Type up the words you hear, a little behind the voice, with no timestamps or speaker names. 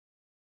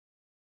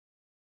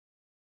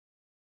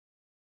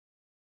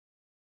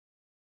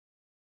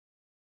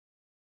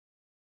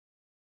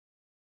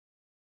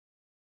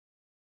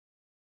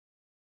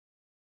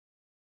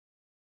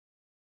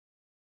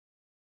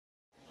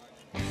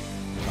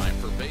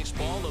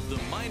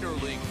the minor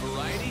league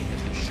variety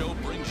as the show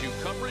brings you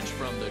coverage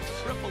from the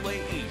AAA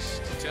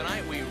East.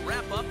 Tonight we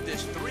wrap up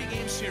this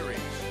three-game series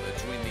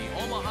between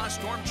the Omaha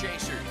Storm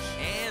Chasers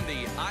and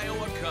the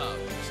Iowa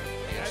Cubs.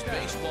 It's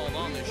baseball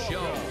on the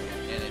show,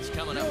 and it's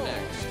coming up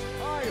next.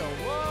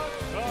 Iowa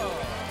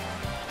Cubs.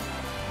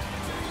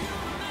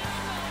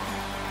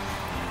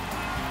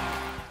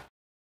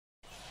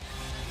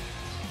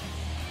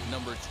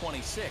 Number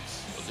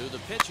 26 will do the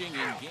pitching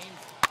in game.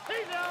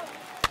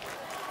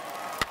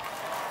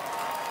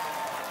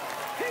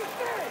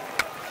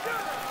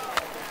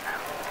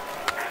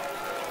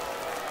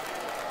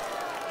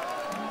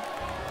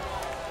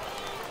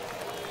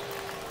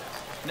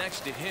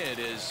 Next to hit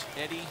is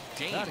Eddie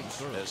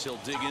James as he'll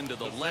dig into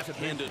the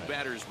left-handed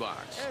batter's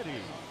box.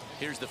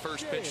 Here's the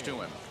first pitch to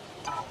him.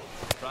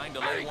 Trying to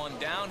lay one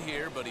down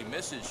here, but he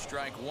misses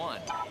strike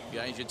one.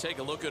 Guys, you take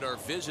a look at our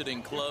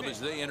visiting club as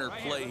they enter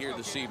play here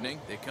this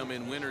evening. They come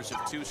in winners of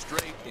 2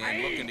 straight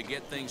and looking to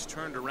get things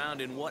turned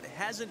around in what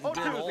hasn't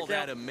been all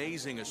that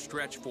amazing a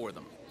stretch for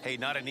them. Hey,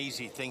 not an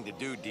easy thing to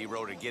do,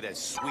 D-Row, to get a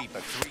sweep, a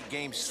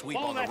 3-game sweep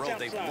on the road.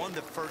 They've won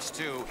the first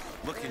 2,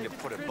 looking to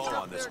put a bow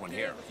on this one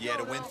here. Yeah,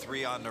 to win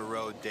 3 on the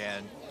road,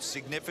 Dan,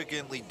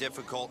 significantly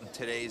difficult in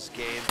today's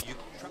game.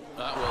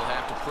 We'll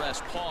have to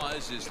press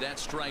pause as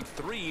that's strike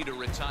 3 to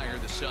retire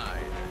the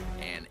side.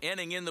 And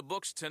ending in the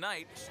books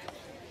tonight.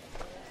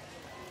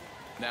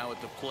 Now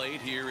at the plate,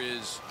 here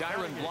is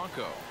Dyron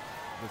Blanco.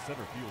 The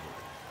center fielder,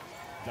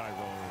 Dyron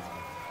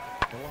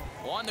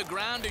Blanco. On the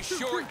ground is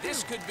short.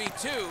 This could be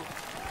 2.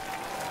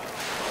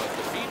 But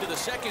the feed to the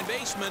second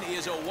baseman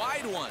is a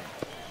wide one.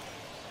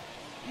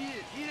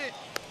 Eat it.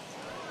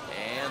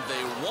 And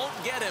they won't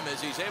get him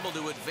as he's able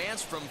to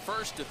advance from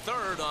first to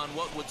third on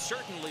what would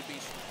certainly be.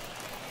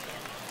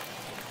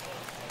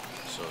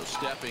 So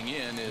stepping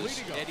in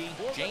is Eddie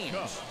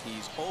James.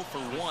 He's 0 for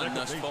 1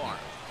 thus far.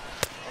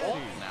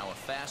 Now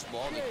a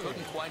fastball that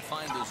couldn't quite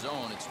find the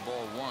zone. It's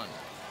ball 1.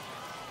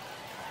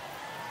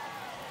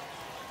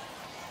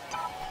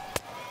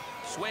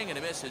 Swing and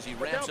a miss as he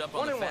ramps up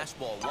on the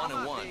fastball.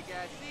 1-1.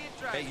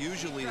 Hey,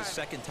 usually the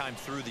second time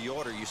through the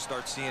order, you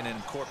start seeing an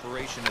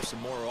incorporation of some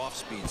more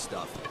off-speed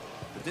stuff.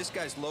 But this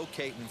guy's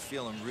locating and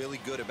feeling really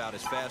good about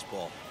his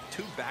fastball.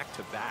 2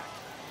 back-to-back.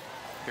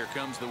 Here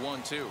comes the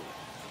 1-2.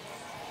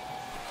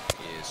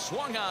 Is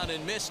swung on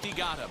and missed. He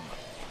got him.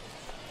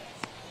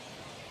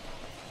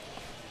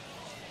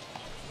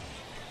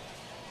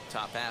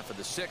 Top half of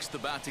the 6th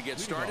about to get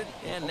started.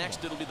 And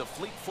next it'll be the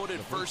fleet-footed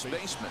first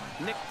baseman,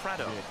 Nick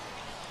Prado.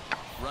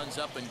 Runs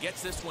up and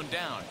gets this one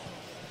down.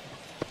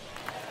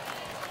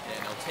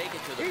 And he'll take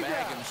it to the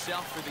bag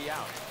himself for the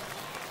out.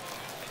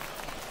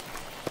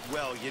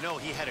 Well, you know,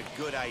 he had a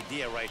good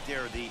idea right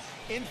there. The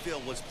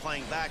infield was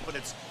playing back, but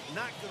it's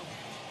not good.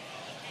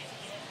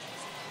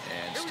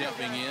 And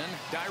stepping in,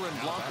 Dyron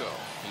Blanco.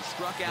 He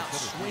struck out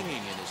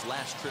swinging in his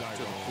last trip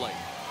to the plate.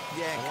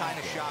 Yeah, kind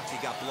of shocked he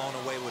got blown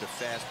away with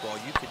a fastball.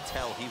 You could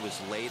tell he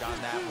was late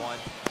on that one.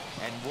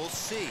 And we'll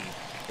see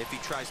if he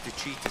tries to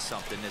cheat to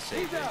something this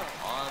evening.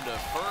 On to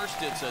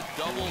first, it's a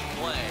double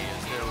play.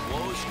 As their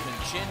woes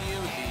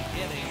continue, the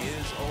inning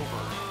is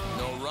over.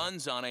 No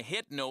runs on a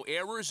hit, no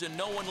errors, and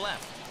no one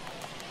left.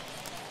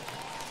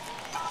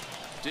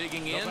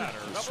 Digging in,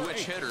 the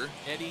switch hitter,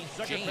 Eddie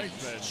James,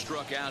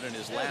 struck out in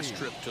his last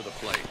trip to the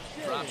plate.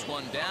 Drops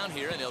one down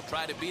here, and he'll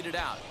try to beat it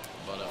out.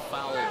 But a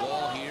foul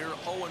ball here,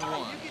 0-1. You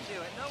can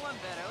do it. No one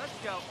better. Let's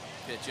go.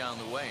 Pitch on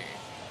the way.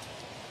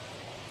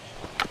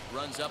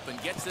 Runs up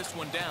and gets this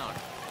one down.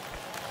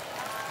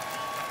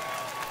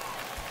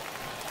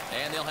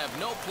 And they'll have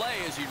no play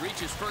as he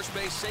reaches first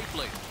base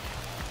safely.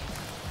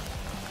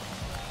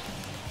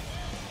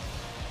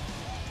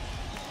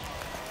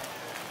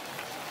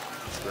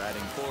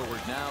 Striding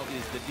forward now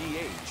is the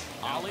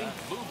DH, Ollie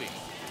Boobie.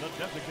 The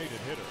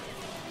designated hitter,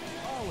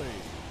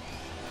 Ollie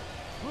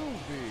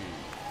Boobie.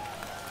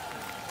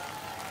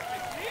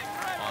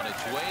 On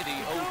its way, the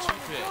 0-2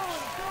 pitch.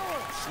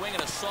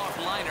 Swinging a soft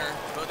liner,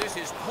 but this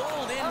is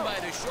pulled in by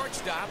the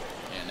shortstop.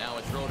 And now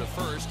a throw to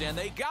first, and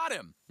they got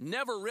him.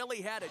 Never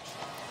really had it.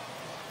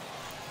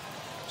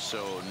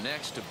 So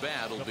next to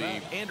bat will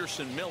be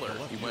Anderson Miller.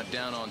 He went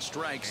down on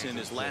strikes in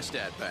his last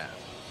at-bat.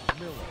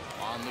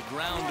 On the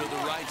ground to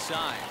the right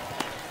side.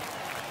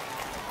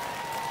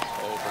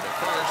 Over to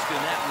first,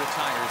 and that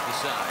retires the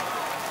side.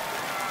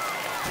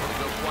 So they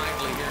go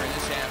quietly here in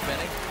this half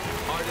inning.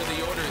 Heart of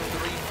the order,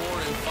 3,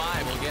 4, and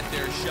 5 will get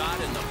their shot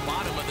in the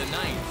bottom of the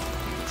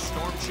 9th.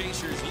 Storm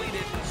Chasers lead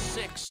it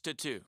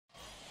 6-2.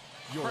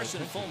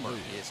 Carson Fulmer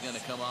is going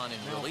to come on in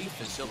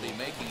relief as he'll be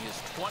making his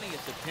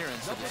 20th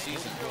appearance of the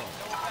season.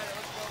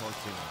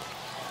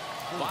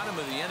 Bottom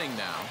of the inning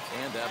now,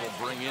 and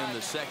that'll bring in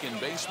the second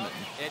baseman,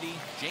 Eddie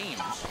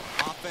James.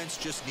 Offense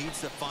just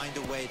needs to find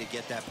a way to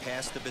get that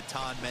pass the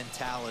baton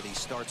mentality.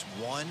 Starts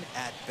one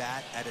at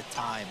bat at a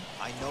time.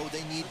 I know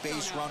they need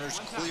base runners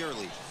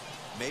clearly.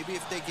 Maybe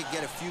if they could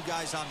get a few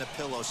guys on the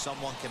pillow,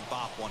 someone can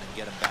bop one and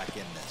get him back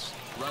in this.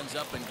 Runs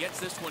up and gets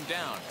this one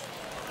down.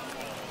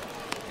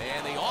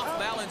 And the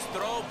off-balance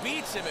throw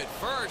beats him at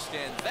first,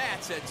 and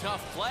that's a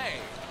tough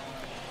play.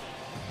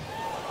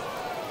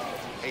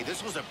 Hey,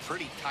 this was a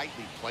pretty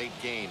tightly played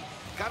game.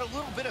 Got a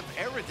little bit of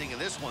everything in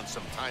this one.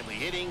 Some timely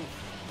hitting,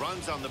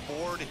 runs on the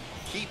board,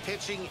 key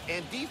pitching,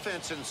 and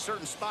defense in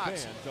certain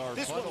spots.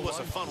 This one was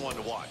a fun one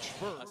to watch.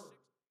 First.